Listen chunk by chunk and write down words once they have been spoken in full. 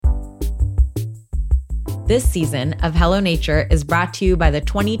This season of Hello Nature is brought to you by the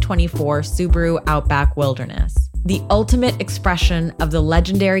 2024 Subaru Outback Wilderness, the ultimate expression of the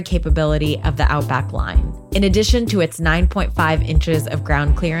legendary capability of the Outback line. In addition to its 9.5 inches of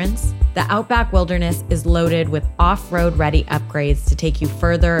ground clearance, the Outback Wilderness is loaded with off-road ready upgrades to take you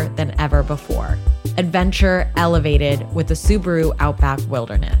further than ever before. Adventure elevated with the Subaru Outback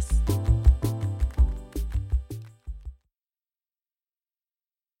Wilderness.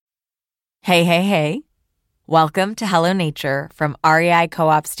 Hey. Welcome to Hello Nature from REI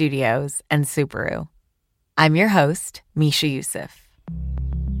Co-op Studios and Subaru. I'm your host, Misha Yusuf.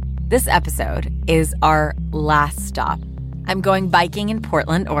 This episode is our last stop. I'm going biking in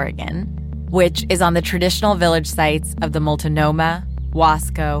Portland, Oregon, which is on the traditional village sites of the Multnomah,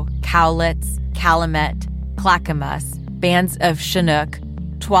 Wasco, Cowlitz, Calumet, Clackamas, bands of Chinook,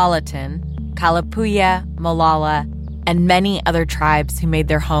 Tualatin, Kalapuya, Molalla, and many other tribes who made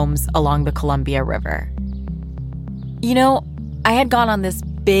their homes along the Columbia River. You know, I had gone on this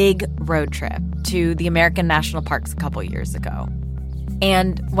big road trip to the American National Parks a couple years ago.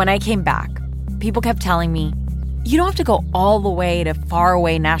 And when I came back, people kept telling me, you don't have to go all the way to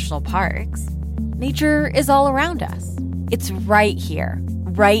faraway national parks. Nature is all around us. It's right here,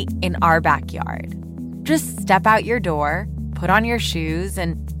 right in our backyard. Just step out your door, put on your shoes,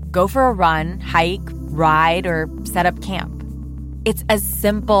 and go for a run, hike, ride, or set up camp. It's as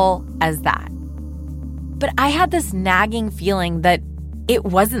simple as that. But I had this nagging feeling that it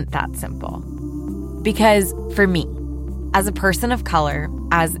wasn't that simple. Because for me, as a person of color,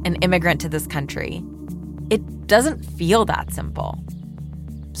 as an immigrant to this country, it doesn't feel that simple.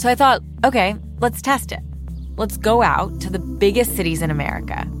 So I thought, okay, let's test it. Let's go out to the biggest cities in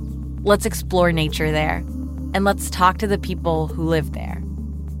America. Let's explore nature there. And let's talk to the people who live there.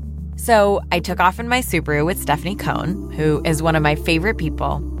 So I took off in my Subaru with Stephanie Cohn, who is one of my favorite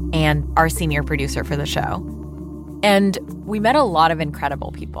people and our senior producer for the show. And we met a lot of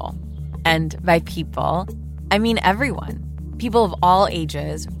incredible people. And by people, I mean everyone. People of all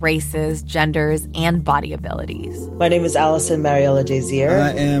ages, races, genders, and body abilities. My name is Allison Mariela Desir.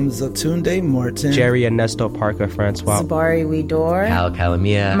 I am Zatunde Morton. Jerry Ernesto Parker Francois. Zabari Widor. Cal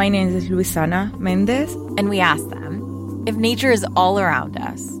Calamia. My name is Luisana Mendez. And we asked them, if nature is all around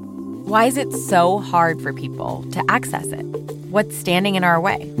us, why is it so hard for people to access it? What's standing in our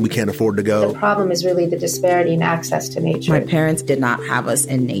way? We can't afford to go. The problem is really the disparity in access to nature. My parents did not have us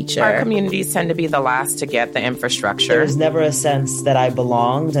in nature. Our communities tend to be the last to get the infrastructure. There was never a sense that I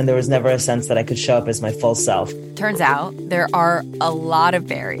belonged, and there was never a sense that I could show up as my full self. Turns out there are a lot of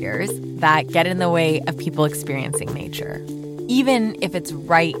barriers that get in the way of people experiencing nature, even if it's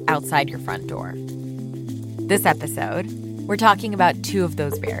right outside your front door. This episode, we're talking about two of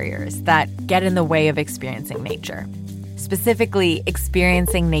those barriers that get in the way of experiencing nature. Specifically,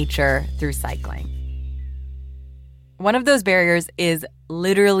 experiencing nature through cycling. One of those barriers is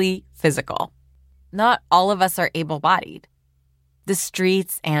literally physical. Not all of us are able-bodied. The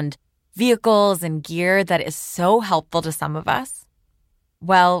streets and vehicles and gear that is so helpful to some of us,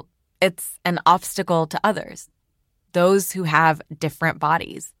 well, it's an obstacle to others. Those who have different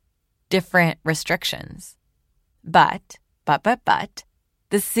bodies, different restrictions. But,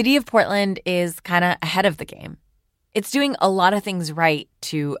 the city of Portland is kind of ahead of the game. It's doing a lot of things right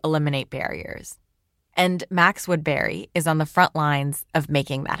to eliminate barriers. And Max Woodbury is on the front lines of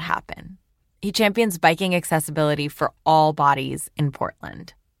making that happen. He champions biking accessibility for all bodies in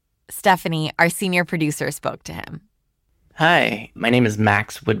Portland. Stephanie, our senior producer, spoke to him. Hi, my name is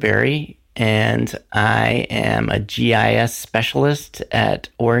Max Woodbury, and I am a GIS specialist at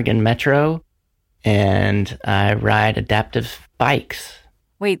Oregon Metro, and I ride adaptive bikes.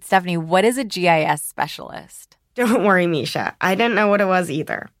 Wait, Stephanie, what is a GIS specialist? Don't worry, Misha. I didn't know what it was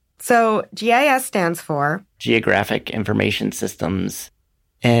either. So GIS stands for Geographic Information Systems.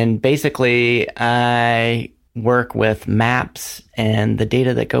 And basically, I work with maps and the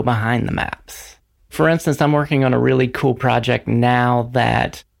data that go behind the maps. For instance, I'm working on a really cool project now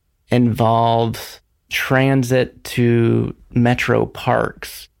that involves transit to metro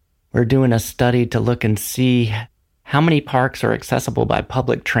parks. We're doing a study to look and see how many parks are accessible by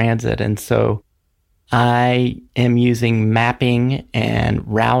public transit. And so I am using mapping and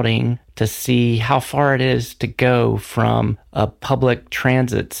routing to see how far it is to go from a public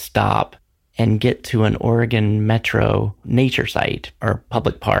transit stop and get to an Oregon Metro nature site or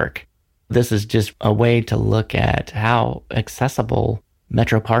public park. This is just a way to look at how accessible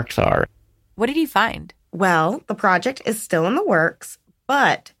metro parks are. What did you find? Well, the project is still in the works,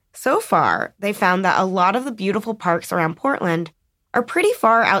 but so far they found that a lot of the beautiful parks around Portland are pretty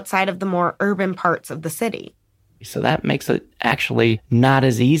far outside of the more urban parts of the city. So that makes it actually not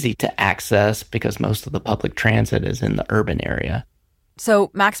as easy to access because most of the public transit is in the urban area.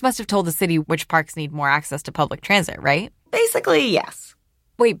 So Max must have told the city which parks need more access to public transit, right? Basically, yes.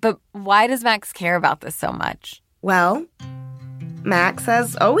 Wait, but why does Max care about this so much? Well, Max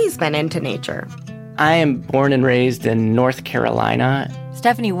has always been into nature. I am born and raised in North Carolina.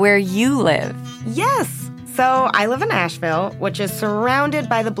 Stephanie, where you live? Yes. So I live in Asheville, which is surrounded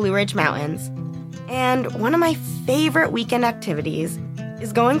by the Blue Ridge Mountains. And one of my favorite weekend activities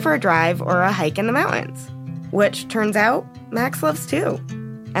is going for a drive or a hike in the mountains, which turns out Max loves too.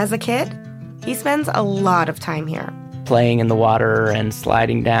 As a kid, he spends a lot of time here. Playing in the water and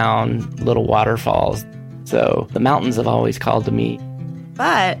sliding down little waterfalls. So the mountains have always called to me.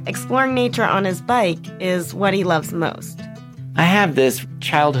 But exploring nature on his bike is what he loves most. I have this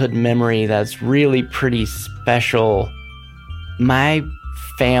childhood memory that's really pretty special. My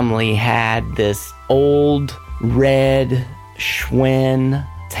family had this old red Schwinn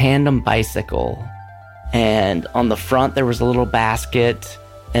tandem bicycle. And on the front, there was a little basket.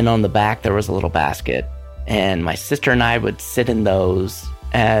 And on the back, there was a little basket. And my sister and I would sit in those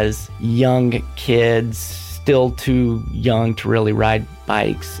as young kids, still too young to really ride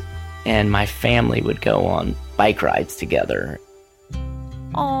bikes. And my family would go on bike rides together.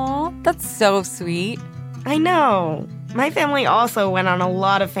 Aw, that's so sweet. I know. My family also went on a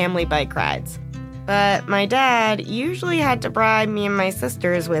lot of family bike rides. But my dad usually had to bribe me and my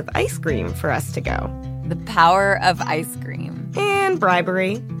sisters with ice cream for us to go. The power of ice cream. And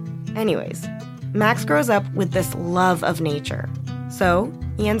bribery. Anyways, Max grows up with this love of nature. So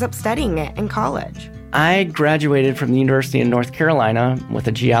he ends up studying it in college. I graduated from the University of North Carolina with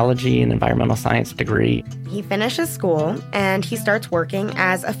a geology and environmental science degree. He finishes school and he starts working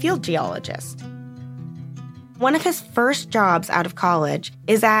as a field geologist. One of his first jobs out of college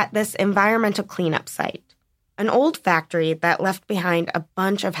is at this environmental cleanup site, an old factory that left behind a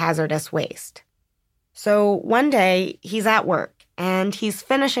bunch of hazardous waste. So one day, he's at work and he's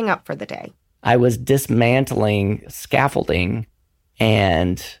finishing up for the day. I was dismantling scaffolding,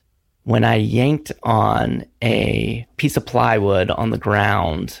 and when I yanked on a piece of plywood on the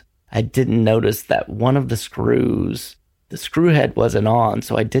ground, I didn't notice that one of the screws, the screw head wasn't on,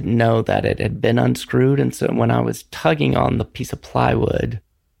 so I didn't know that it had been unscrewed. And so when I was tugging on the piece of plywood,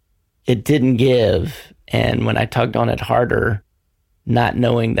 it didn't give. And when I tugged on it harder, not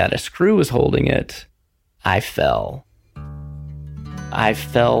knowing that a screw was holding it, I fell. I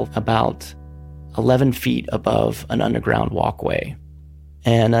fell about 11 feet above an underground walkway.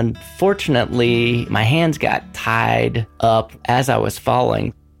 And unfortunately, my hands got tied up as I was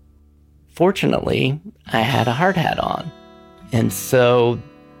falling. Fortunately, I had a hard hat on. And so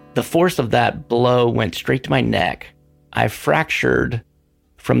the force of that blow went straight to my neck. I fractured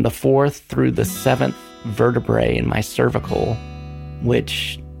from the 4th through the 7th vertebrae in my cervical,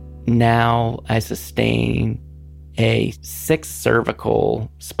 which now I sustain a 6th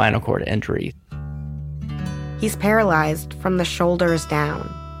cervical spinal cord injury. He's paralyzed from the shoulders down.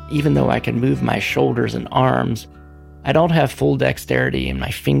 Even though I can move my shoulders and arms, I don't have full dexterity in my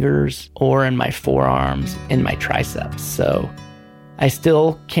fingers or in my forearms, in my triceps. So I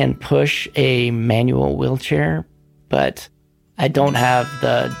still can push a manual wheelchair, but I don't have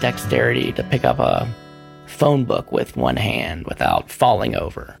the dexterity to pick up a phone book with one hand without falling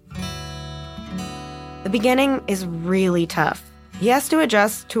over. The beginning is really tough. He has to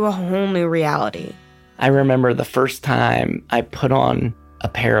adjust to a whole new reality. I remember the first time I put on a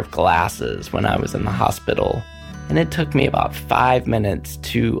pair of glasses when I was in the hospital, and it took me about 5 minutes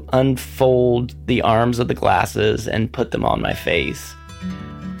to unfold the arms of the glasses and put them on my face.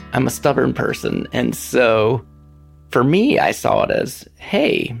 I'm a stubborn person, and so for me, I saw it as,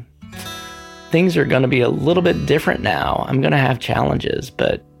 hey, things are going to be a little bit different now. I'm going to have challenges,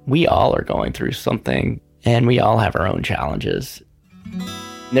 but we all are going through something, and we all have our own challenges.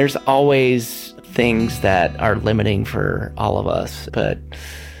 There's always things that are limiting for all of us, but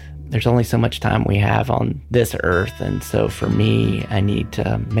there's only so much time we have on this earth, and so for me, I need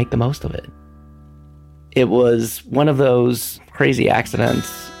to make the most of it. It was one of those crazy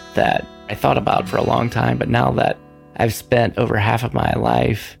accidents that I thought about for a long time, but now that I've spent over half of my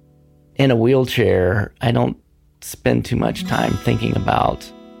life in a wheelchair, I don't spend too much time thinking about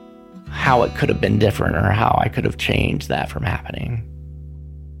how it could have been different or how I could have changed that from happening.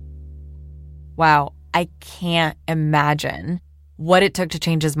 Wow, I can't imagine what it took to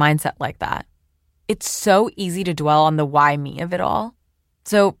change his mindset like that. It's so easy to dwell on the why me of it all.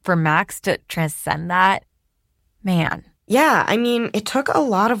 So for Max to transcend that, man. Yeah, I mean, it took a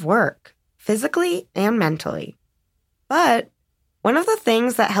lot of work, physically and mentally. But one of the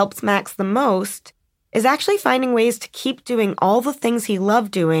things that helps Max the most is actually finding ways to keep doing all the things he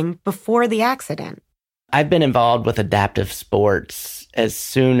loved doing before the accident. I've been involved with adaptive sports as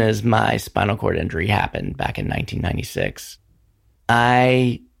soon as my spinal cord injury happened back in 1996.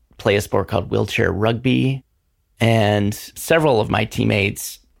 I play a sport called wheelchair rugby, and several of my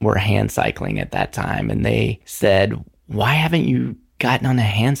teammates were hand cycling at that time, and they said, "Why haven't you gotten on a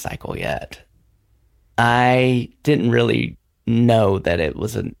hand cycle yet?" I didn't really know that it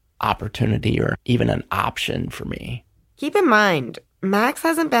was an opportunity or even an option for me. Keep in mind, Max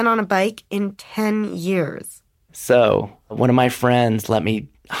hasn't been on a bike in 10 years. So one of my friends let me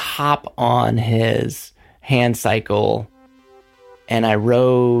hop on his hand cycle, and I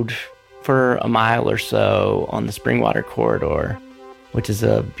rode for a mile or so on the Springwater Corridor, which is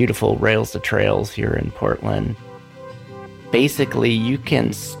a beautiful rails to trails here in Portland. Basically, you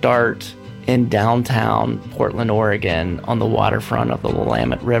can start in downtown Portland, Oregon, on the waterfront of the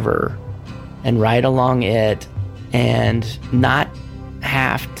Willamette River and ride along it and not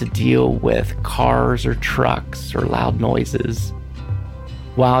have to deal with cars or trucks or loud noises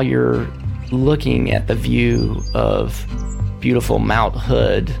while you're looking at the view of beautiful Mount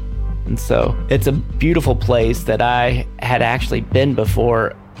Hood. And so it's a beautiful place that I had actually been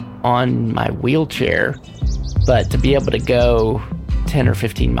before on my wheelchair, but to be able to go 10 or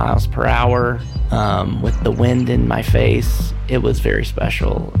 15 miles per hour with the wind in my face, it was very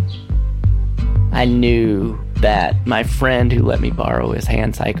special. I knew that my friend who let me borrow his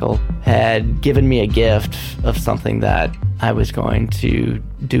hand cycle had given me a gift of something that I was going to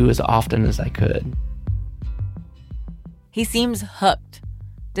do as often as I could. He seems hooked.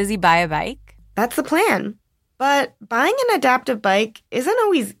 Does he buy a bike? That's the plan. But buying an adaptive bike isn't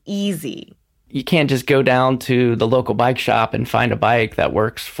always easy. You can't just go down to the local bike shop and find a bike that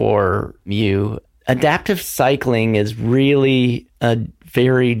works for you. Adaptive cycling is really a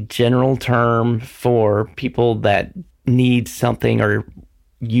very general term for people that need something or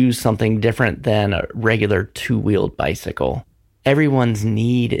use something different than a regular two-wheeled bicycle. Everyone's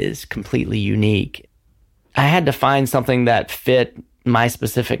need is completely unique. I had to find something that fit my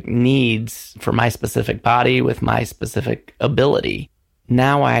specific needs for my specific body with my specific ability.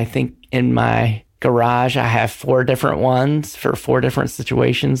 Now I think in my garage, I have 4 different ones for 4 different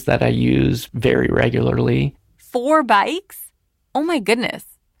situations that I use very regularly. 4 bikes? Oh my goodness.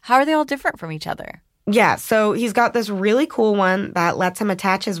 How are they all different from each other? Yeah, so he's got this really cool one that lets him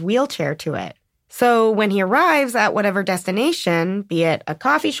attach his wheelchair to it. So when he arrives at whatever destination, be it a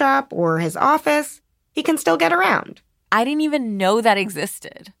coffee shop or his office, he can still get around. I didn't even know that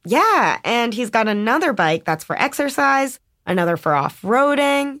existed. Yeah, and he's got another bike that's for exercise, another for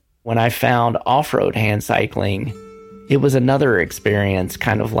off-roading. When I found off-road hand cycling, it was another experience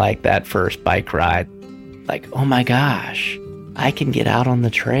kind of like that first bike ride. Like, oh my gosh, I can get out on the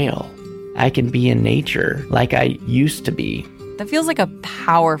trail. I can be in nature like I used to be. That feels like a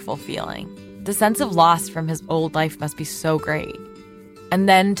powerful feeling. The sense of loss from his old life must be so great. And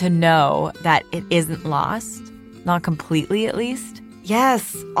then to know that it isn't lost, not completely at least.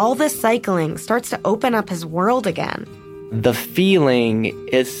 Yes, all this cycling starts to open up his world again. The feeling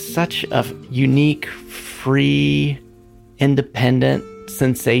is such a unique, free, independent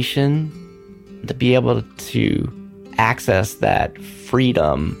sensation. To be able to access that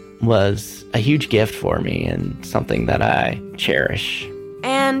freedom was a huge gift for me and something that I cherish.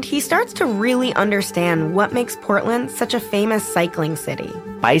 And he starts to really understand what makes Portland such a famous cycling city.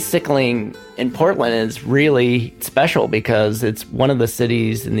 Bicycling in Portland is really special because it's one of the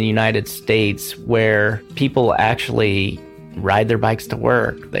cities in the United States where people actually ride their bikes to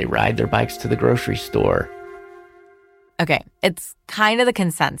work. They ride their bikes to the grocery store. Okay, it's kind of the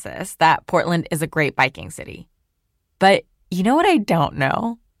consensus that Portland is a great biking city. But you know what I don't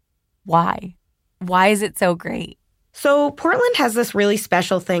know? Why? Why is it so great? So Portland has this really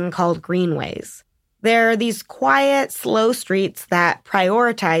special thing called greenways. They're these quiet, slow streets that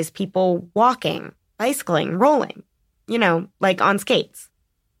prioritize people walking, bicycling, rolling, like on skates.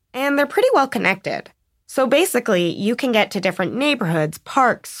 And they're pretty well connected. So basically, you can get to different neighborhoods,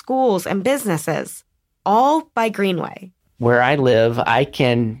 parks, schools, and businesses, all by greenway. Where I live, I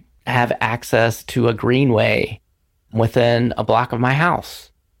can have access to a greenway within a block of my house.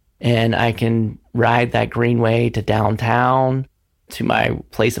 And I can ride that greenway to downtown, to my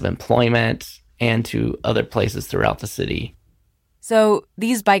place of employment, and to other places throughout the city. So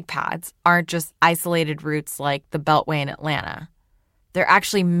these bike paths aren't just isolated routes like the Beltway in Atlanta. They're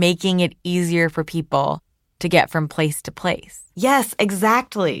actually making it easier for people to get from place to place. Yes,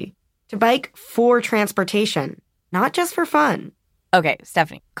 exactly. To bike for transportation, not just for fun. Okay,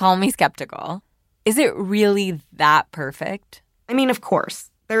 Stephanie, call me skeptical. Is it really that perfect? I mean, of course.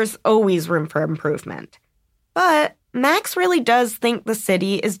 there's always room for improvement. But Max really does think the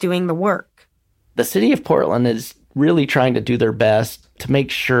city is doing the work. The city of Portland is really trying to do their best to make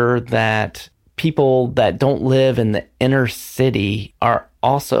sure that people that don't live in the inner city are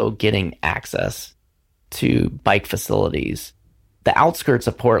also getting access to bike facilities. The outskirts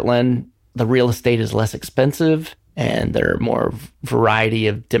of Portland, the real estate is less expensive and there are more variety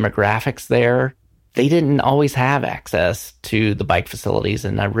of demographics there. They didn't always have access to the bike facilities,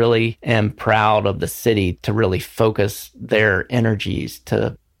 and I really am proud of the city to really focus their energies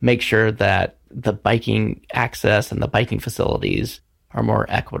to make sure that the biking access and the biking facilities are more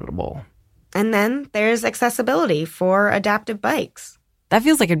equitable. And then there's accessibility for adaptive bikes. That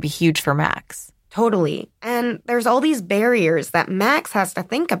feels like it'd be huge for Max. Totally. And there's all these barriers that Max has to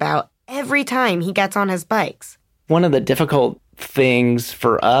think about every time he gets on his bikes. One of the difficult things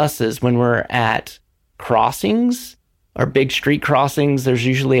for us is when we're at crossings or big street crossings, there's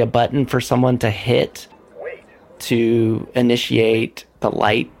usually a button for someone to hit to initiate the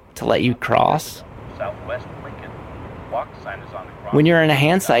light to let you cross. Southwest Lincoln. Walk sign is on the cross. When you're in a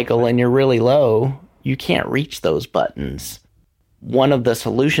hand cycle and you're really low, you can't reach those buttons. One of the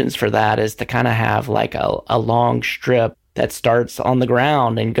solutions for that is to kind of have like a long strip that starts on the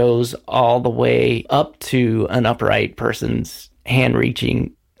ground and goes all the way up to an upright person's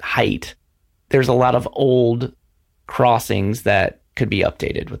hand-reaching height. There's a lot of old crossings that could be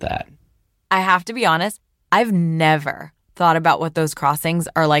updated with that. I have to be honest, I've never thought about what those crossings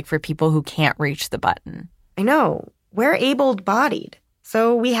are like for people who can't reach the button. I know. We're able-bodied,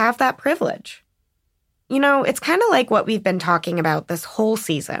 so we have that privilege. You know, it's kind of like what we've been talking about this whole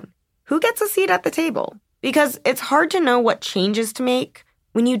season. Who gets a seat at the table? Because it's hard to know what changes to make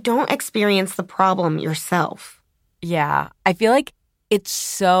when you don't experience the problem yourself. Yeah, I feel like it's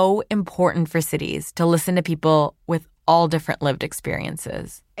so important for cities to listen to people with all different lived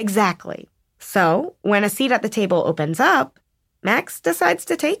experiences. Exactly. So when a seat at the table opens up, Max decides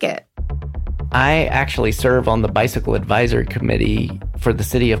to take it. I actually serve on the Bicycle Advisory Committee for the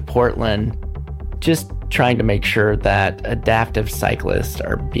city of Portland, just trying to make sure that adaptive cyclists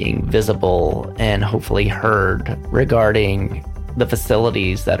are being visible and hopefully heard regarding the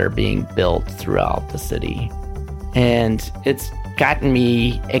facilities that are being built throughout the city. And it's gotten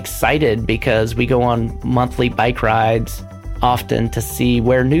me excited because we go on monthly bike rides often to see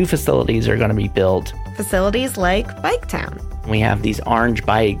where new facilities are going to be built. Facilities like Biketown. We have these orange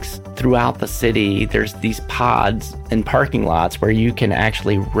bikes throughout the city. There's these pods in parking lots where you can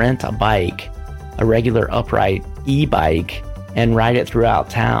actually rent a bike, a regular upright e-bike, and ride it throughout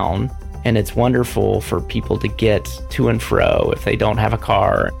town. And it's wonderful for people to get to and fro if they don't have a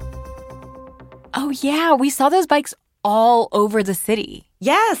car. Oh yeah, we saw those bikes all over the city.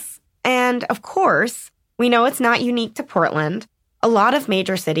 Yes. And of course, we know it's not unique to Portland. A lot of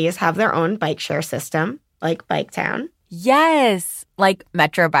major cities have their own bike share system, like Biketown. Yes, like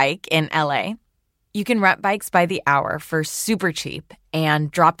Metro Bike in LA. You can rent bikes by the hour for super cheap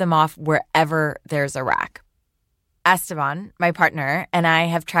and drop them off wherever there's a rack. Esteban, my partner, and I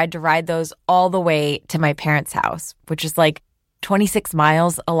have tried to ride those all the way to my parents' house, which is like 26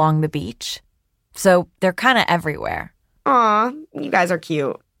 miles along the beach. So they're kind of everywhere. Aw, you guys are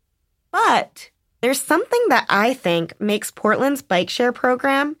cute. But there's something that I think makes Portland's bike share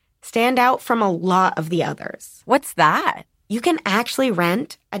program stand out from a lot of the others. What's that? You can actually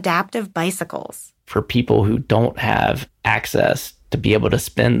rent adaptive bicycles. For people who don't have access to be able to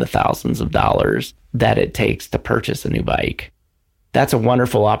spend the thousands of dollars that it takes to purchase a new bike. That's a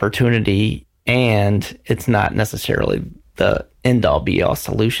wonderful opportunity, and it's not necessarily the end-all be-all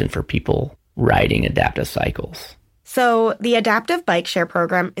solution for people riding adaptive cycles. So the adaptive bike share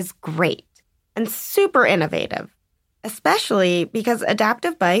program is great and super innovative, especially because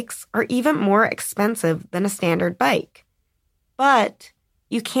adaptive bikes are even more expensive than a standard bike. But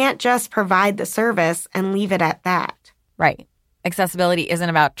you can't just provide the service and leave it at that. Right. Accessibility isn't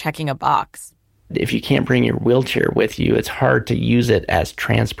about checking a box. If you can't bring your wheelchair with you, it's hard to use it as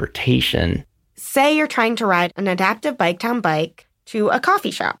transportation. Say you're trying to ride an adaptive Biketown bike to a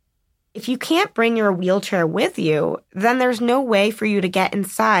coffee shop. If you can't bring your wheelchair with you, then there's no way for you to get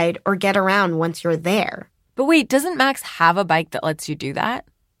inside or get around once you're there. But wait, doesn't Max have a bike that lets you do that?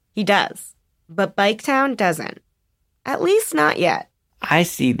 He does, but Biketown doesn't. At least not yet. I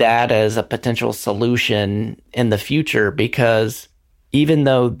see that as a potential solution in the future because even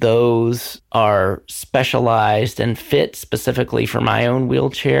though those are specialized and fit specifically for my own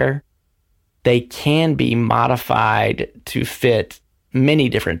wheelchair, they can be modified to fit many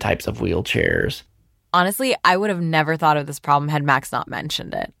different types of wheelchairs. Honestly, I would have never thought of this problem had Max not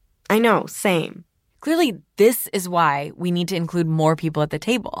mentioned it. I know, same. Clearly, this is why we need to include more people at the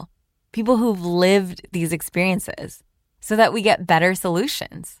table, people who've lived these experiences, so that we get better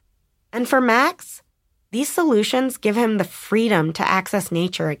solutions. And for Max, these solutions give him the freedom to access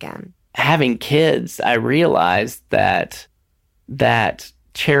nature again. Having kids, I realized that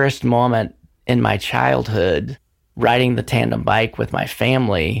cherished moment in my childhood, riding the tandem bike with my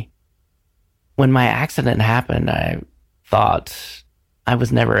family, when my accident happened, I thought I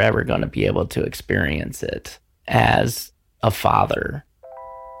was never ever going to be able to experience it as a father.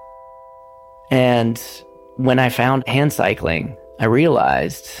 And when I found hand cycling, I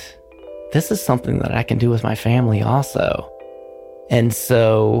realized this is something that I can do with my family also. And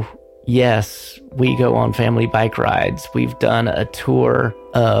so, yes, we go on family bike rides. We've done a tour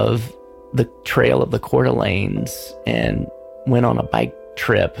of the Trail of the Coeur d'Alenes and went on a bike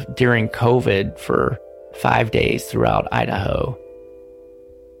trip during COVID for 5 days throughout Idaho.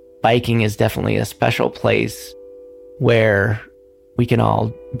 Biking is definitely a special place where we can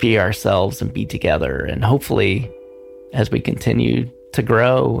all be ourselves and be together. And hopefully, as we continue to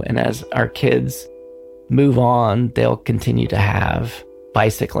grow and as our kids move on, they'll continue to have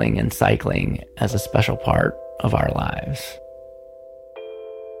bicycling and cycling as a special part of our lives.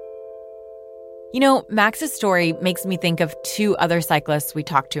 You know, Max's story makes me think of two other cyclists we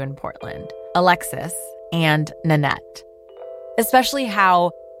talked to in Portland, Alexis and Nanette. Especially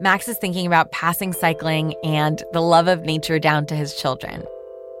how Max is thinking about passing cycling and the love of nature down to his children.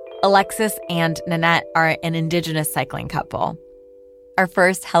 Alexis and Nanette are an Indigenous cycling couple, our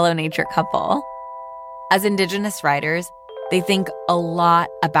first Hello Nature couple. As Indigenous riders, they think a lot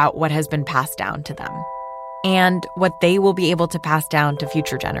about what has been passed down to them and what they will be able to pass down to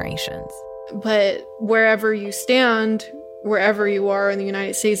future generations. But wherever you stand, wherever you are in the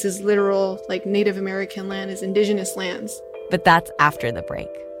United States is literal, like Native American land, is Indigenous lands. But that's after the break.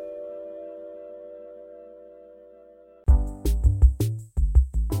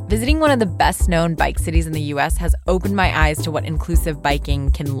 Visiting one of the best-known bike cities in the U.S. has opened my eyes to what inclusive biking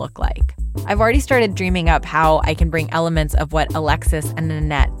can look like. I've already started dreaming up how I can bring elements of what Alexis and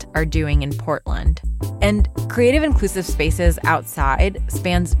Nanette are doing in Portland. And creative inclusive spaces outside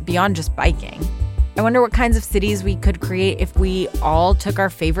spans beyond just biking. I wonder what kinds of cities we could create if we all took our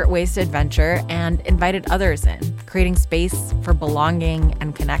favorite ways to adventure and invited others in, creating space for belonging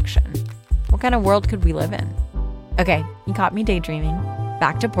and connection. What kind of world could we live in? Okay, you caught me daydreaming.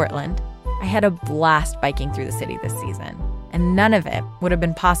 Back to Portland. I had a blast biking through the city this season, and none of it would have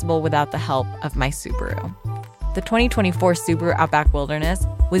been possible without the help of my Subaru. The 2024 Subaru Outback Wilderness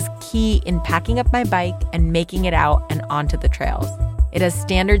was key in packing up my bike and making it out and onto the trails. It has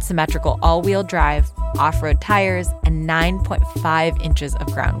standard symmetrical all-wheel drive, off-road tires, and 9.5 inches of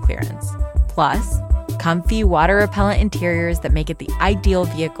ground clearance. Plus, comfy water-repellent interiors that make it the ideal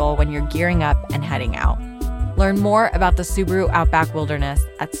vehicle when you're gearing up and heading out. Learn more about the Subaru Outback Wilderness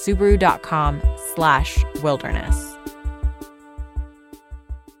at Subaru.com/wilderness.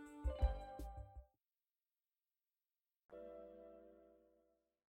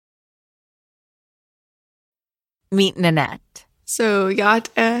 Meet Nanette. So, yat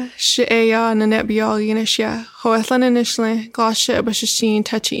she'eya Nanette bial yinashia, hoethlan inishle, glashe abashishin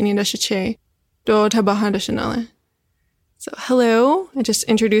tachi inidashache, do tabahandashanale. So, hello. I just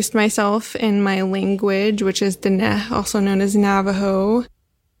introduced myself in my language, which is Diné, also known as Navajo.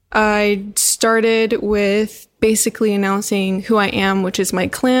 I started with basically announcing who I am, which is my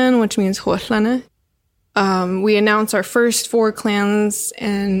clan, which means Ho'otlana. We announce our first 4 clans,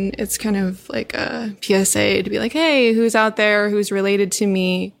 and it's kind of like a PSA to be like, hey, who's out there? Who's related to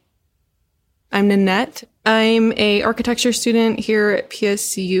me? I'm Nanette. I'm a architecture student here at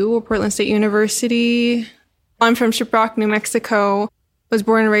PSU, or Portland State University. I'm from Shiprock, New Mexico. Was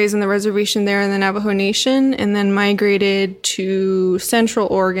born and raised in the reservation there in the Navajo Nation, and then migrated to Central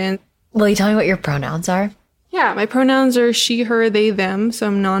Oregon. Will you tell me what your pronouns are? Yeah, my pronouns are she, her, they, them, so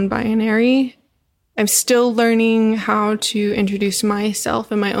I'm non-binary. I'm still learning how to introduce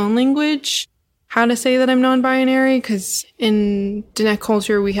myself in my own language, how to say that I'm non-binary, because in Diné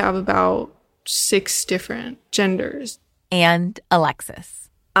culture, we have about 6 different genders. And Alexis.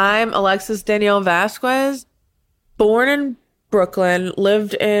 I'm Alexis Danielle Vasquez, born in Brooklyn,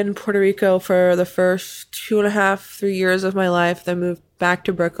 lived in Puerto Rico for the first 2.5-3 years of my life, then moved back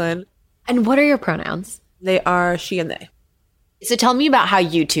to Brooklyn. And what are your pronouns? They are she and they. So tell me about how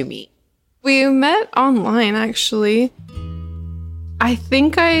you two meet. We met online, actually. I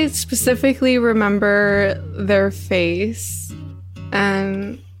think I specifically remember their face,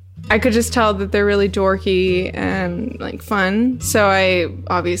 and I could just tell that they're really dorky and like fun. So I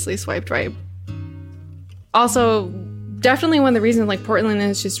obviously swiped right. Also, definitely one of the reasons like Portland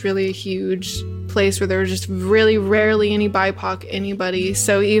is just really a huge place where there was just really rarely any BIPOC anybody.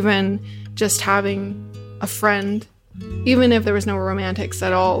 So even just having a friend, even if there was no romantics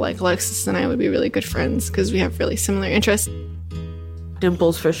at all, like Alexis and I would be really good friends because we have really similar interests.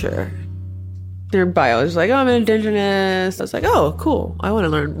 Dimples for sure. Their bio is like, oh, I'm an Indigenous. I was like, oh, cool. I want to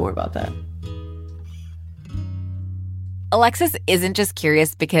learn more about that. Alexis isn't just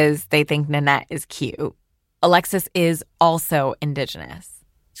curious because they think Nanette is cute. Alexis is also Indigenous.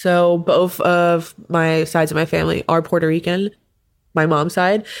 So both of my sides of my family are Puerto Rican. My mom's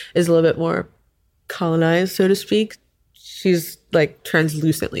side is a little bit more colonized, so to speak. She's like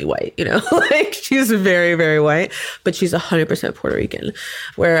translucently white, you know, like she's very, very white, but she's 100% Puerto Rican.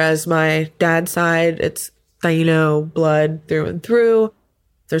 Whereas my dad's side, it's Taino blood through and through.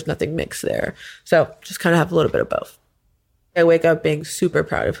 There's nothing mixed there. So just kind of have a little bit of both. I wake up being super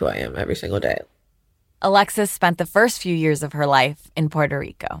proud of who I am every single day. Alexis spent the first few years of her life in Puerto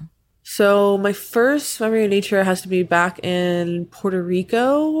Rico. So my first memory of nature has to be back in Puerto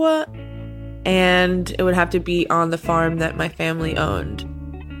Rico. And it would have to be on the farm that my family owned.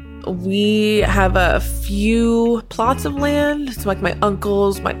 We have a few plots of land. It's like my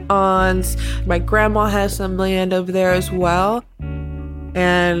uncles, my aunts, my grandma has some land over there as well.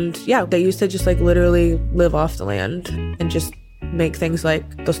 And yeah, they used to just like literally live off the land and just make things like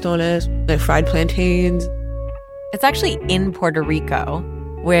tostones, like fried plantains. It's actually in Puerto Rico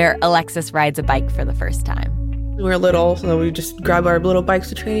where Alexis rides a bike for the first time. We were little, so we just grab our little bikes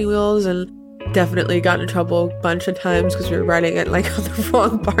with training wheels and definitely got in trouble a bunch of times because we were riding at like on the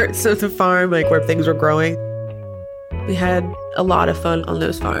wrong parts of the farm, like where things were growing. We had a lot of fun on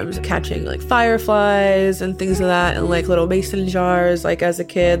those farms, catching like fireflies and things like that, and like little mason jars, like as a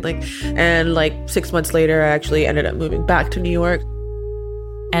kid, and 6 months later, I actually ended up moving back to New York.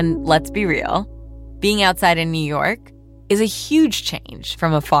 And let's be real, being outside in New York is a huge change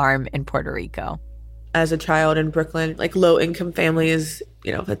from a farm in Puerto Rico. As a child in Brooklyn, like low-income families,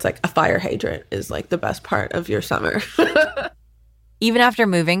 you know, it's like a fire hydrant is like the best part of your summer. Even after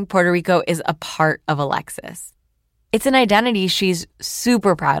moving, Puerto Rico is a part of Alexis. It's an identity she's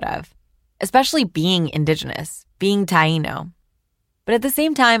super proud of, especially being Indigenous, being Taino. But at the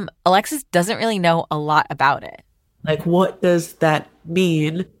same time, Alexis doesn't really know a lot about it. Like, what does that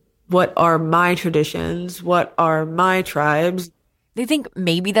mean? What are my traditions? What are my tribes? They think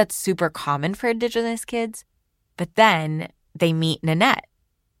maybe that's super common for Indigenous kids, but then they meet Nanette.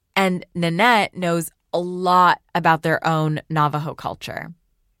 And Nanette knows a lot about their own Navajo culture.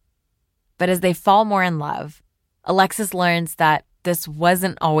 But as they fall more in love, Alexis learns that this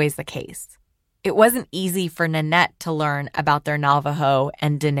wasn't always the case. It wasn't easy for Nanette to learn about their Navajo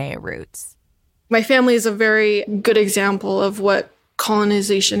and Dene roots. My family is a very good example of what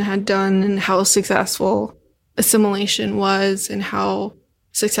colonization had done and how successful assimilation was and how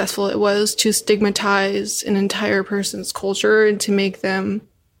successful it was to stigmatize an entire person's culture and to make them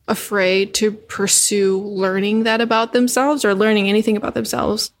afraid to pursue learning that about themselves or learning anything about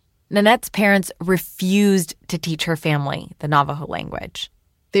themselves. Nanette's parents refused to teach her family the Navajo language.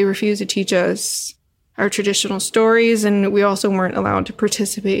 They refused to teach us our traditional stories, and we also weren't allowed to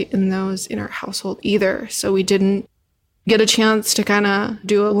participate in those in our household either. So we didn't get a chance to kind of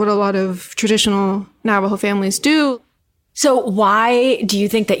do what a lot of traditional Navajo families do. So why do you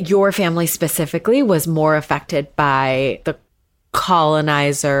think that your family specifically was more affected by the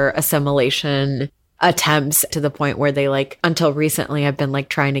colonizer assimilation attempts to the point where they until recently have been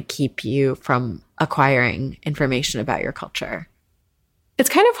trying to keep you from acquiring information about your culture? It's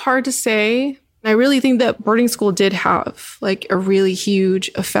kind of hard to say. I really think that boarding school did have a really huge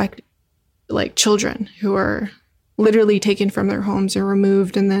effect, children who are literally taken from their homes and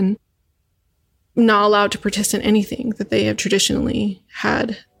removed and then not allowed to participate in anything that they have traditionally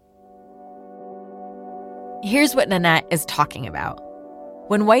had. Here's what Nanette is talking about.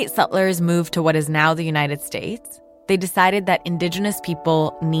 When white settlers moved to what is now the United States, they decided that Indigenous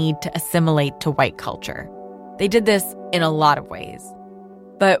people need to assimilate to white culture. They did this in a lot of ways.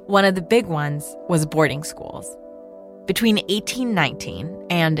 But one of the big ones was boarding schools. Between 1819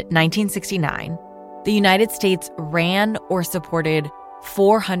 and 1969, the United States ran or supported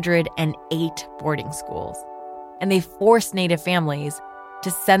 408 boarding schools, and they forced Native families to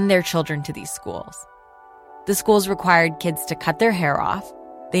send their children to these schools. The schools required kids to cut their hair off,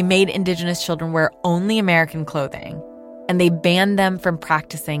 they made Indigenous children wear only American clothing, and they banned them from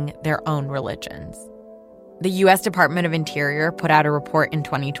practicing their own religions. The U.S. Department of Interior put out a report in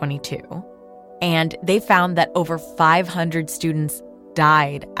 2022, and they found that over 500 students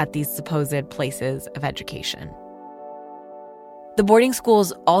died at these supposed places of education. The boarding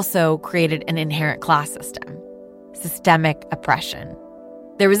schools also created an inherent class system, systemic oppression.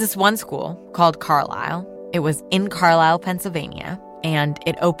 There was this one school called Carlisle. It was in Carlisle, Pennsylvania, and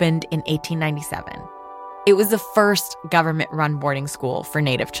it opened in 1897. It was the first government-run boarding school for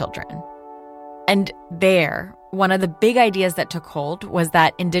Native children. And there, one of the big ideas that took hold was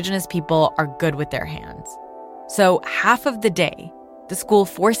that Indigenous people are good with their hands. So half of the day, the school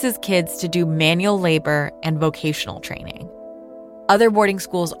forces kids to do manual labor and vocational training. Other boarding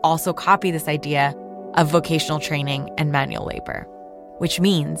schools also copy this idea of vocational training and manual labor, which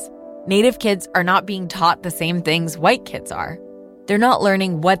means Native kids are not being taught the same things white kids are. They're not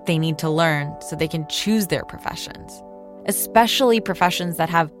learning what they need to learn so they can choose their professions, especially professions that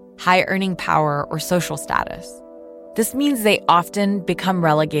have high earning power or social status. This means they often become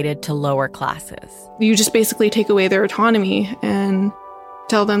relegated to lower classes. You just basically take away their autonomy and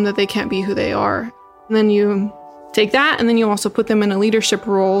tell them that they can't be who they are. And then you take that, and then you also put them in a leadership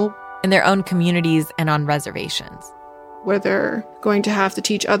role in their own communities and on reservations, where they're going to have to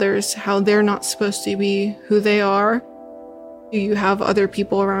teach others how they're not supposed to be who they are. You have other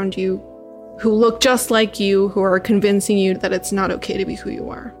people around you who look just like you, who are convincing you that it's not okay to be who you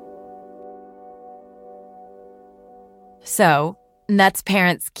are. So, Net's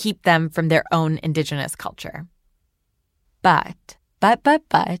parents keep them from their own Indigenous culture. But,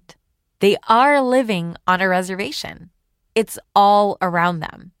 they are living on a reservation. It's all around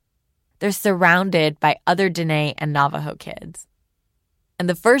them. They're surrounded by other Dene and Navajo kids. And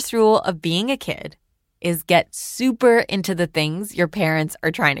the first rule of being a kid is get super into the things your parents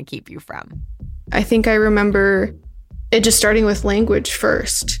are trying to keep you from. I think I remember it just starting with language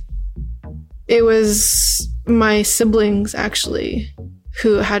first. It was my siblings, actually,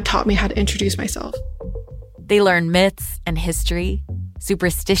 who had taught me how to introduce myself. They learn myths and history,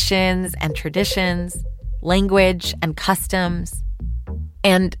 superstitions and traditions, language and customs.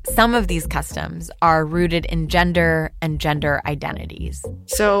 And some of these customs are rooted in gender and gender identities.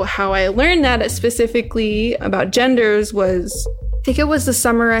 So how I learned that specifically about genders was, I think it was the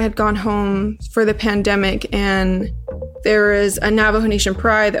summer I had gone home for the pandemic, and there was a Navajo Nation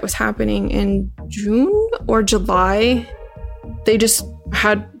Pride that was happening in June or July. They just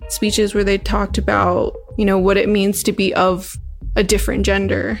had speeches where they talked about, what it means to be of a different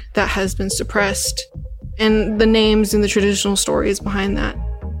gender that has been suppressed, and the names and the traditional stories behind that.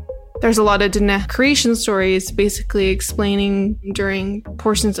 There's a lot of Dene creation stories basically explaining during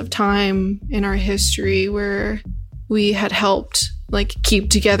portions of time in our history where we had helped keep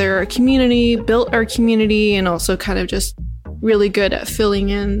together our community, built our community, and also kind of just really good at filling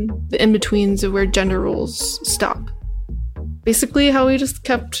in the in-betweens of where gender roles stop. Basically how we just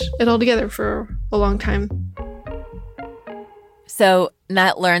kept it all together for a long time. So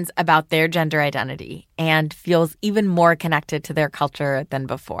Net learns about their gender identity and feels even more connected to their culture than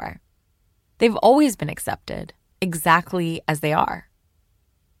before. They've always been accepted exactly as they are.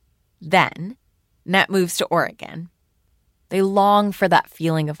 Then Net moves to Oregon. They long for that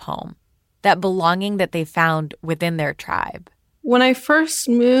feeling of home, that belonging that they found within their tribe. When I first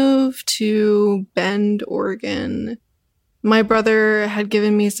moved to Bend, Oregon, my brother had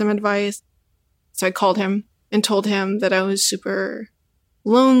given me some advice. So I called him and told him that I was super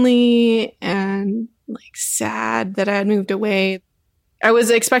lonely and sad that I had moved away. I was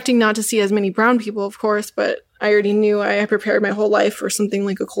expecting not to see as many brown people, of course, but I already knew I had prepared my whole life for something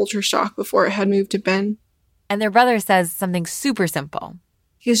like a culture shock before I had moved to Bend. And their brother says something super simple.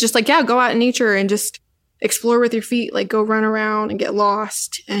 He was just go out in nature and just explore with your feet, go run around and get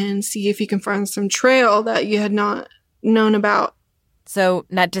lost and see if you can find some trail that you had not known about. So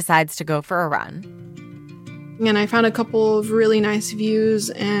Net decides to go for a run. And I found a couple of really nice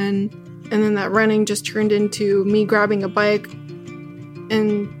views, and then that running just turned into me grabbing a bike,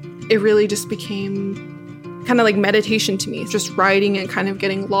 and it really just became kind of like meditation to me, just riding and kind of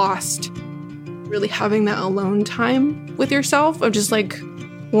getting lost, really having that alone time with yourself of just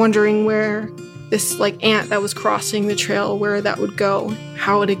wondering where this ant that was crossing the trail, where that would go,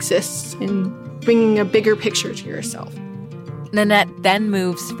 how it exists, and bringing a bigger picture to yourself. Nanette then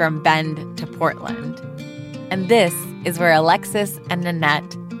moves from Bend to Portland. And this is where Alexis and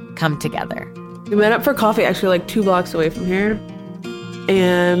Nanette come together. We met up for coffee actually 2 blocks away from here.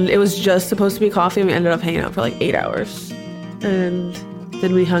 And it was just supposed to be coffee, and we ended up hanging out for 8 hours. And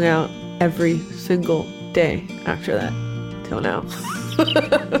then we hung out every single day after that, till now.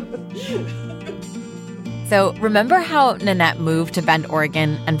 So remember how Nanette moved to Bend,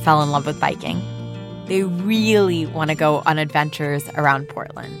 Oregon and fell in love with biking? They really want to go on adventures around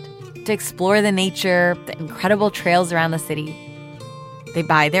Portland to explore the nature, the incredible trails around the city. They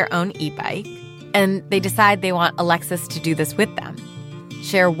buy their own e-bike, and they decide they want Alexis to do this with them.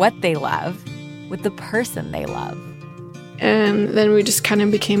 Share what they love with the person they love. And then we just kind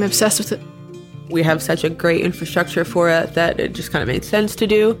of became obsessed with it. We have such a great infrastructure for it that it just kind of made sense to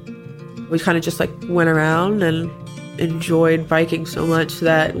do. We kind of just like went around and enjoyed biking so much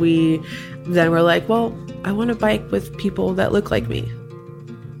that we then were like, well, I want to bike with people that look like me.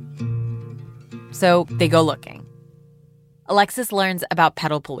 So they go looking. Alexis learns about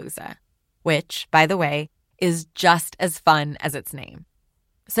Pedalpalooza, which, by the way, is just as fun as its name.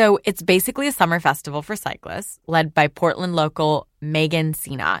 So it's basically a summer festival for cyclists led by Portland local Megan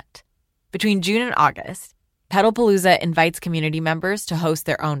Senat. Between June and August, Pedalpalooza invites community members to host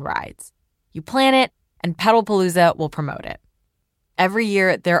their own rides. You plan it, and Pedalpalooza will promote it. Every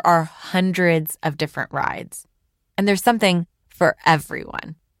year, there are hundreds of different rides. And there's something for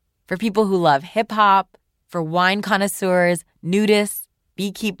everyone. For people who love hip-hop, for wine connoisseurs, nudists,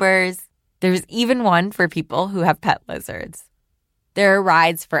 beekeepers. There's even one for people who have pet lizards. There are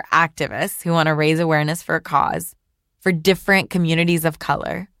rides for activists who want to raise awareness for a cause, for different communities of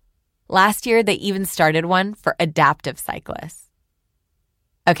color. Last year, they even started one for adaptive cyclists.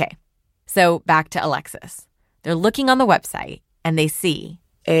 Okay, so back to Alexis. They're looking on the website, and they see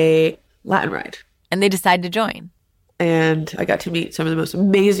a Latin ride. And they decide to join. And I got to meet some of the most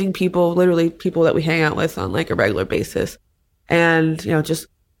amazing people, literally people that we hang out with on like a regular basis. And, you know, just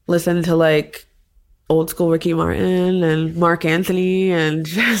listen to like old school Ricky Martin and Mark Anthony and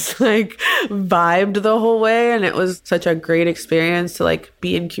just like vibed the whole way. And it was such a great experience to like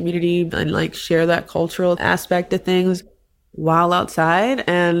be in community and like share that cultural aspect of things while outside.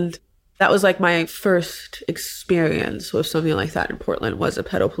 And that was like my first experience with something like that in Portland was a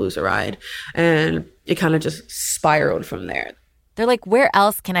Pedalpalooza ride. And it kind of just spiraled from there. They're like, where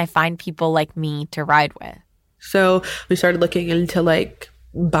else can I find people like me to ride with? So we started looking into like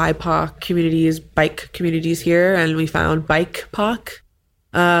BIPOC communities, bike communities here, and we found Bike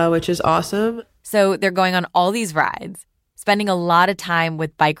POC, which is awesome. So they're going on all these rides, spending a lot of time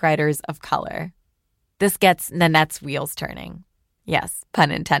with bike riders of color. This gets Nanette's wheels turning. Yes,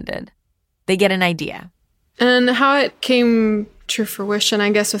 pun intended. They get an idea. And how it came to fruition,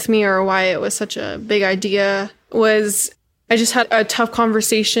 I guess, with me, or why it was such a big idea, was I just had a tough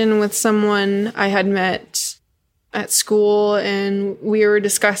conversation with someone I had met at school, and we were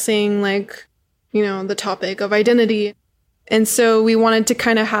discussing, like, you know, the topic of identity. And so we wanted to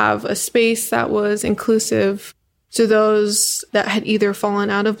kind of have a space that was inclusive to those that had either fallen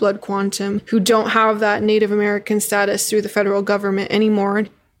out of Blood Quantum, who don't have that Native American status through the federal government anymore.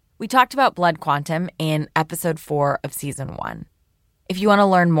 We talked about Blood Quantum in episode 4 of season 1. If you want to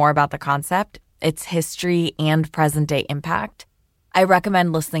learn more about the concept, its history and present-day impact, I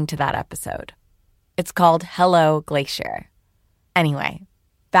recommend listening to that episode. It's called Hello, Glacier. Anyway,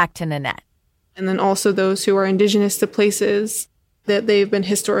 back to Nanette. And then also those who are indigenous to places that they've been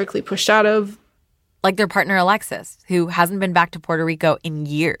historically pushed out of. Like their partner Alexis, who hasn't been back to Puerto Rico in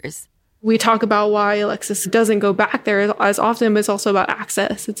years. We talk about why Alexis doesn't go back there as often, but it's also about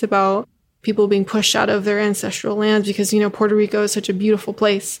access. It's about people being pushed out of their ancestral lands because, you know, Puerto Rico is such a beautiful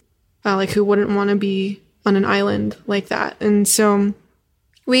place. Like, who wouldn't want to be on an island like that? And so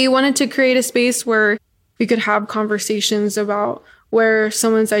we wanted to create a space where we could have conversations about where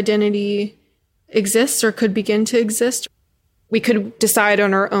someone's identity exists or could begin to exist. We could decide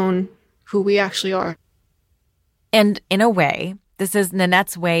on our own who we actually are. And in a way, this is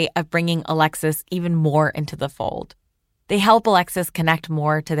Nanette's way of bringing Alexis even more into the fold. They help Alexis connect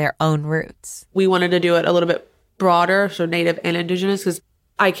more to their own roots. We wanted to do it a little bit broader, so Native and Indigenous, because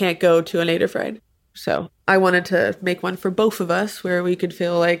I can't go to a Native ride. So I wanted to make one for both of us where we could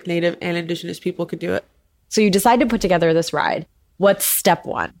feel like Native and Indigenous people could do it. So you decide to put together this ride. What's step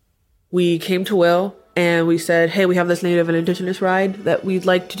one? We came to Will and we said, hey, we have this Native and Indigenous ride that we'd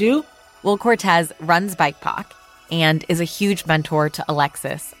like to do. Will Cortez runs Bike POC and is a huge mentor to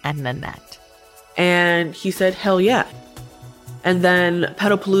Alexis and Nanette. And he said, hell yeah. And then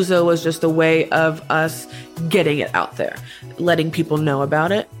Pedalpalooza was just a way of us getting it out there, letting people know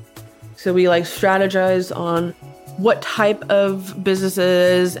about it. So we strategized on what type of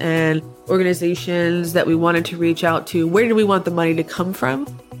businesses and organizations that we wanted to reach out to. Where did we want the money to come from?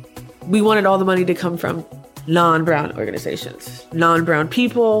 We wanted all the money to come from non-brown organizations, non-brown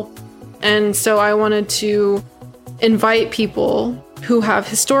people. And so I wanted to invite people who have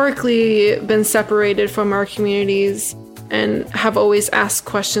historically been separated from our communities and have always asked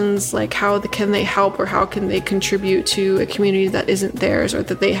questions like how can they help or how can they contribute to a community that isn't theirs or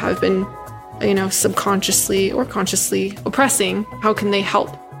that they have been, subconsciously or consciously oppressing. How can they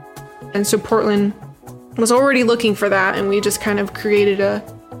help? And so Portland was already looking for that, and we just kind of created a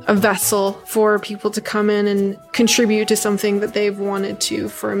vessel for people to come in and contribute to something that they've wanted to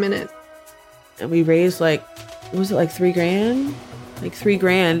for a minute. And we raised was it like $3,000? Like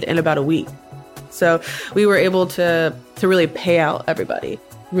 $3,000 in about a week. So we were able to really pay out everybody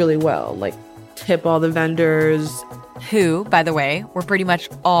really well, like tip all the vendors. Who, by the way, were pretty much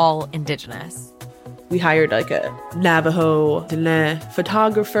all indigenous. We hired like a Navajo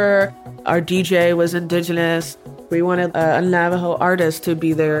photographer. Our DJ was indigenous. We wanted a Navajo artist to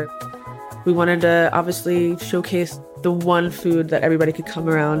be there. We wanted to obviously showcase the one food that everybody could come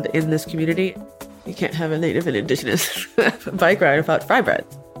around in this community. You can't have a Native and indigenous bike ride without fry bread.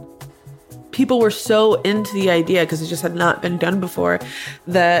 People were so into the idea because it just had not been done before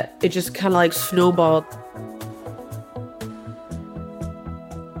that it just kind of like snowballed.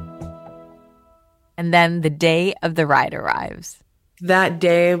 And then the day of the ride arrives. That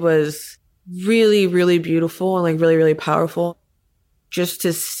day was really, really beautiful and like really, really powerful. Just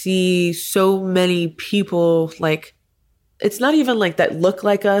to see so many people, like, it's not even like that look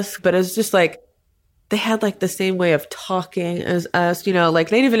like us, but it's just like they had like the same way of talking as us, you know,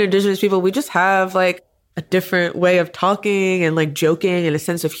 like Native and indigenous people, we just have like a different way of talking and like joking and a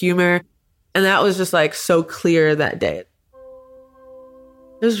sense of humor. And that was just like so clear that day.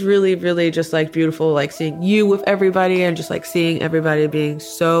 It was really, really just like beautiful, like seeing you with everybody and just like seeing everybody being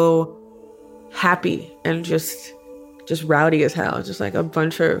so happy and just rowdy as hell. Just like a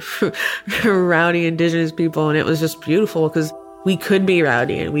bunch of rowdy indigenous people. And it was just beautiful because we could be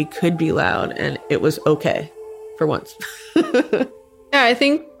rowdy and we could be loud and it was okay for once. Yeah, I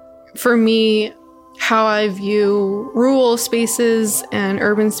think for me, how I view rural spaces and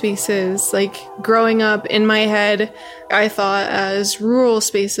urban spaces, like growing up in my head, I thought as rural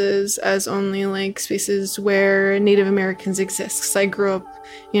spaces as only like spaces where Native Americans exist. Because I grew up,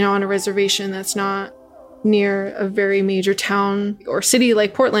 on a reservation that's not near a very major town or city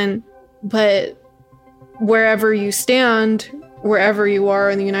like Portland. But wherever you stand, wherever you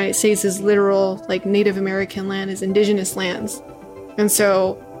are in the United States is literal, like Native American land, is indigenous lands. And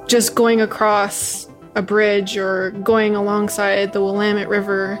so just going across a bridge or going alongside the Willamette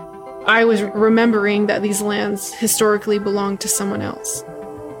River, I was remembering that these lands historically belonged to someone else.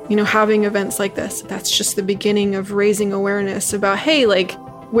 Having events like this, that's just the beginning of raising awareness about, hey, like,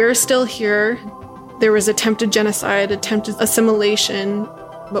 we're still here. There was attempted genocide, attempted assimilation,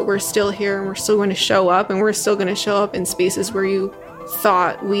 but we're still here and we're still going to show up, and we're still going to show up in spaces where you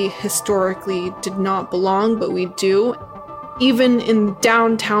thought we historically did not belong, but we do. Even in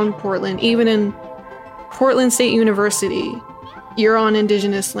downtown Portland, even in Portland State University, you're on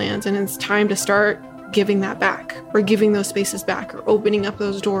indigenous lands, and it's time to start giving that back, or giving those spaces back, or opening up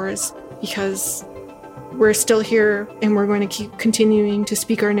those doors, because we're still here and we're going to keep continuing to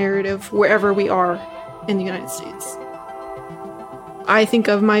speak our narrative wherever we are in the United States. I think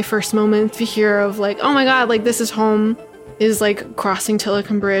of my first moment here of like, oh my God, like this is home, is like crossing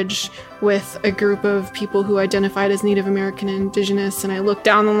Tilikum Bridge with a group of people who identified as Native American and indigenous. And I looked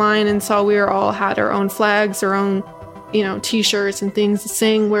down the line and saw we all had our own flags, our own, t-shirts and things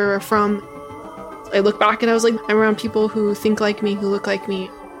saying where we're from. I look back and I was like, I'm around people who think like me, who look like me.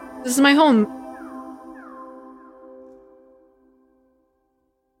 This is my home.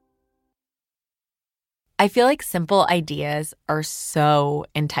 I feel like simple ideas are so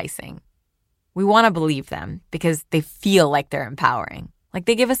enticing. We want to believe them because they feel like they're empowering, like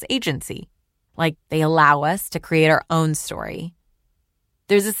they give us agency, like they allow us to create our own story.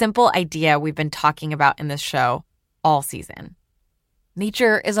 There's a simple idea we've been talking about in this show all season.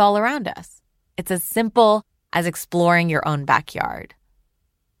 Nature is all around us. It's as simple as exploring your own backyard.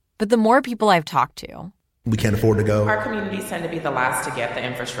 But the more people I've talked to, we can't afford to go. Our communities tend to be the last to get the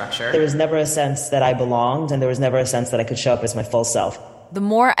infrastructure. There was never a sense that I belonged, and there was never a sense that I could show up as my full self. the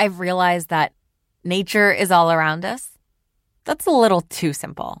more I've realized that nature is all around us, that's a little too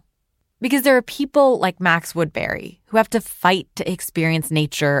simple. Because there are people like Max Woodbury who have to fight to experience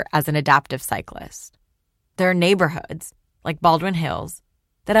nature as an adaptive cyclist. There are neighborhoods, like Baldwin Hills,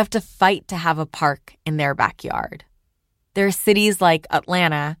 that have to fight to have a park in their backyard. There are cities like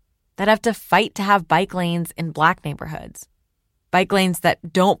Atlanta that have to fight to have bike lanes in Black neighborhoods. Bike lanes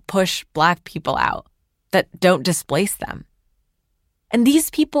that don't push Black people out, that don't displace them. And these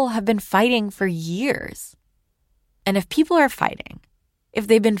people have been fighting for years. And if people are fighting, if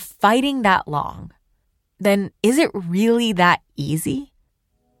they've been fighting that long, then is it really that easy?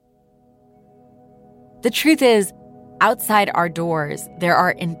 The truth is, outside our doors, there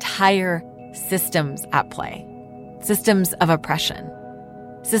are entire systems at play. Systems of oppression.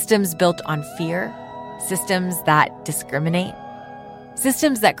 Systems built on fear. Systems that discriminate.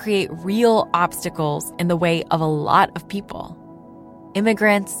 Systems that create real obstacles in the way of a lot of people.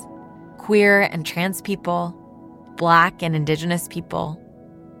 Immigrants, queer and trans people, Black and Indigenous people,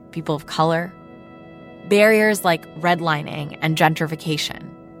 people of color. Barriers like redlining and gentrification,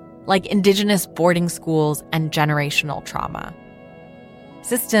 like indigenous boarding schools and generational trauma.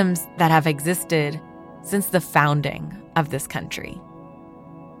 Systems that have existed since the founding of this country.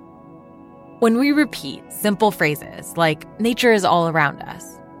 When we repeat simple phrases like nature is all around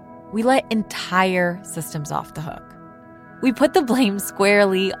us, we let entire systems off the hook. We put the blame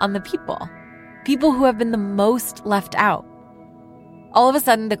squarely on the people who have been the most left out. All of a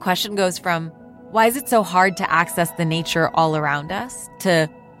sudden, the question goes from, why is it so hard to access the nature all around us, to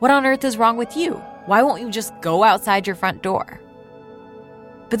what on earth is wrong with you? Why won't you just go outside your front door?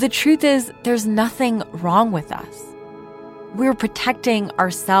 But the truth is, there's nothing wrong with us. We're protecting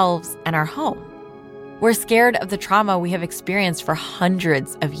ourselves and our home. We're scared of the trauma we have experienced for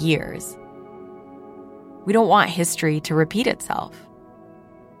hundreds of years. We don't want history to repeat itself.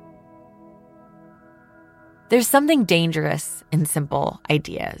 There's something dangerous in simple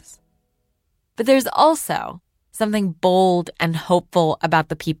ideas. But there's also something bold and hopeful about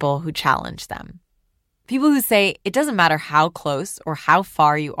the people who challenge them. People who say it doesn't matter how close or how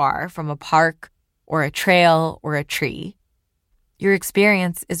far you are from a park or a trail or a tree. Your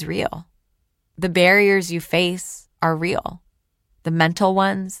experience is real. The barriers you face are real. The mental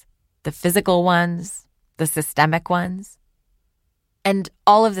ones, the physical ones, the systemic ones. And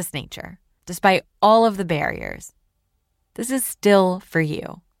all of this nature, despite all of the barriers, this is still for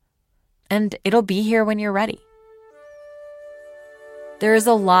you. And it'll be here when you're ready. There is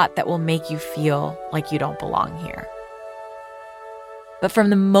a lot that will make you feel like you don't belong here. But from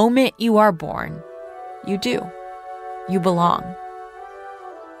the moment you are born, you do. You belong.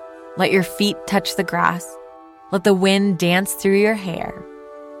 Let your feet touch the grass. Let the wind dance through your hair.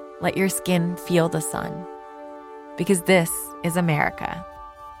 Let your skin feel the sun. Because this is America.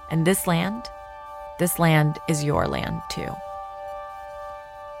 And this land is your land too.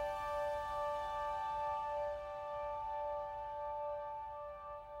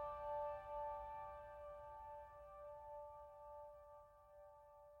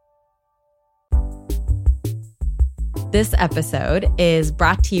 This episode is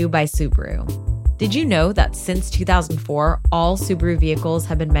brought to you by Subaru. Did you know that since 2004, all Subaru vehicles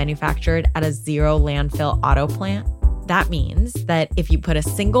have been manufactured at a zero landfill auto plant? That means that if you put a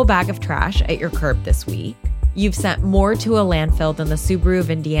single bag of trash at your curb this week, you've sent more to a landfill than the Subaru of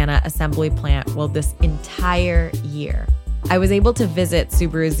Indiana assembly plant will this entire year. I was able to visit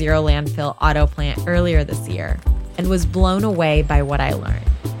Subaru's zero landfill auto plant earlier this year and was blown away by what I learned.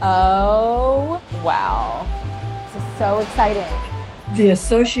 Oh, wow. This is so exciting. The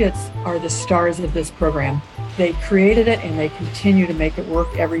associates are the stars of this program. They created it and they continue to make it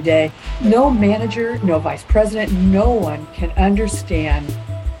work every day. No manager, no vice president, no one can understand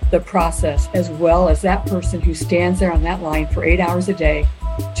the process as well as that person who stands there on that line for 8 hours a day,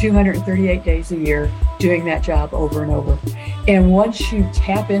 238 days a year, doing that job over and over. And once you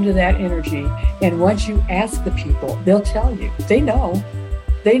tap into that energy and once you ask the people, they'll tell you. They know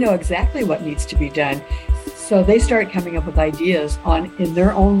exactly what needs to be done. So they start coming up with ideas in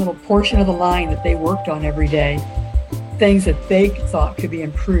their own little portion of the line that they worked on every day, things that they thought could be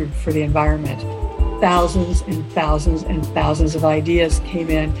improved for the environment. Thousands and thousands and thousands of ideas came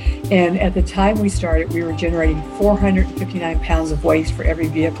in. And at the time we started, we were generating 459 pounds of waste for every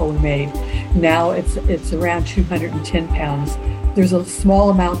vehicle we made. Now it's around 210 pounds. There's a small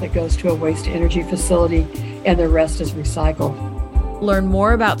amount that goes to a waste to energy facility and the rest is recycled. Learn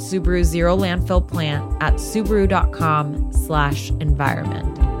more about Subaru's zero landfill plant at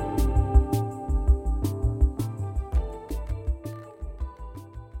subaru.com/environment.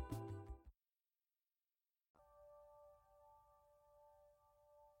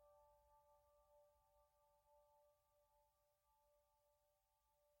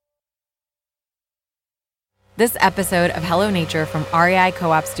 This episode of Hello Nature from REI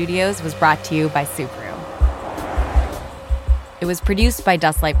Co-op Studios was brought to you by Subaru. It was produced by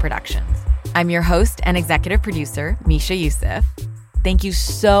Dustlight Productions. I'm your host and executive producer, Misha Yusuf. Thank you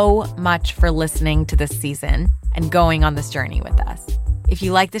so much for listening to this season and going on this journey with us. If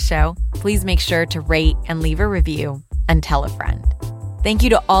you like the show, please make sure to rate and leave a review and tell a friend. Thank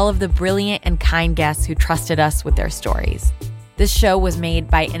you to all of the brilliant and kind guests who trusted us with their stories. This show was made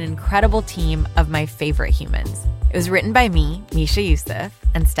by an incredible team of my favorite humans. It was written by me, Misha Yusuf,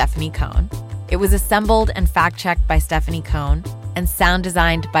 and Stephanie Cohn. It was assembled and fact-checked by Stephanie Cohn and sound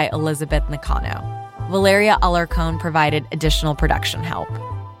designed by Elizabeth Nakano. Valeria Alarcon provided additional production help.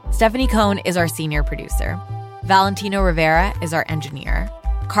 Stephanie Cohn is our senior producer. Valentino Rivera is our engineer.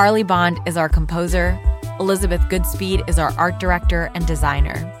 Carly Bond is our composer. Elizabeth Goodspeed is our art director and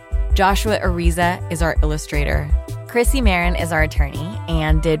designer. Joshua Ariza is our illustrator. Chrissy Marin is our attorney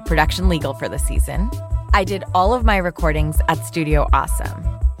and did production legal for this season. I did all of my recordings at Studio Awesome.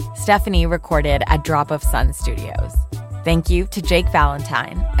 Stephanie recorded at Drop of Sun Studios. Thank you to Jake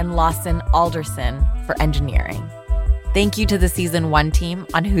Valentine and Lawson Alderson for engineering. Thank you to the Season 1 team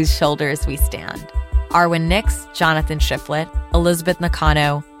on whose shoulders we stand. Arwen Nix, Jonathan Shiflett, Elizabeth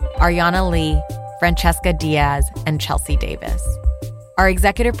Nakano, Ariana Lee, Francesca Diaz, and Chelsea Davis. Our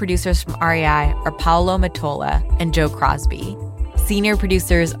executive producers from REI are Paolo Matola and Joe Crosby. Senior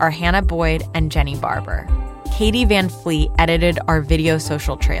producers are Hannah Boyd and Jenny Barber. Katie Van Fleet edited our video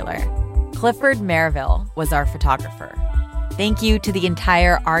social trailer. Clifford Merriville was our photographer. Thank you to the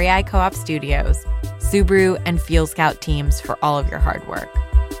entire REI Co-op Studios, Subaru, and Fuel Scout teams for all of your hard work.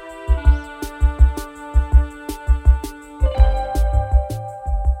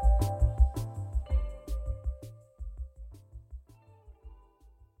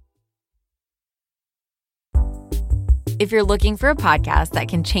 If you're looking for a podcast that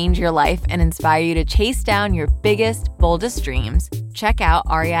can change your life and inspire you to chase down your biggest, boldest dreams, check out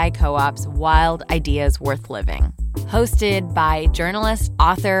REI Co-op's Wild Ideas Worth Living. Hosted by journalist,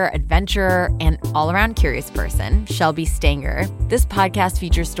 author, adventurer, and all-around curious person, Shelby Stanger, this podcast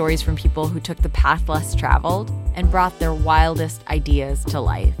features stories from people who took the path less traveled and brought their wildest ideas to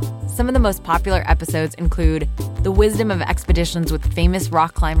life. Some of the most popular episodes include The Wisdom of Expeditions with famous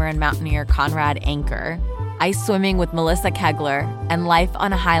rock climber and mountaineer Conrad Anker, Ice Swimming with Melissa Kegler, and Life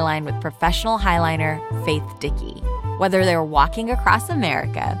on a Highline with professional highliner Faith Dickey. Whether they're walking across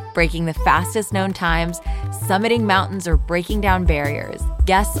America, breaking the fastest known times, summiting mountains, or breaking down barriers,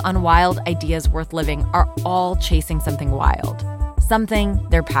 guests on Wild Ideas Worth Living are all chasing something wild, something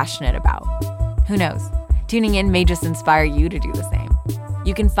they're passionate about. Who knows? Tuning in may just inspire you to do the same.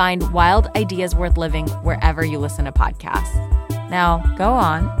 You can find Wild Ideas Worth Living wherever you listen to podcasts. Now, go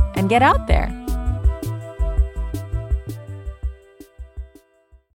on and get out there.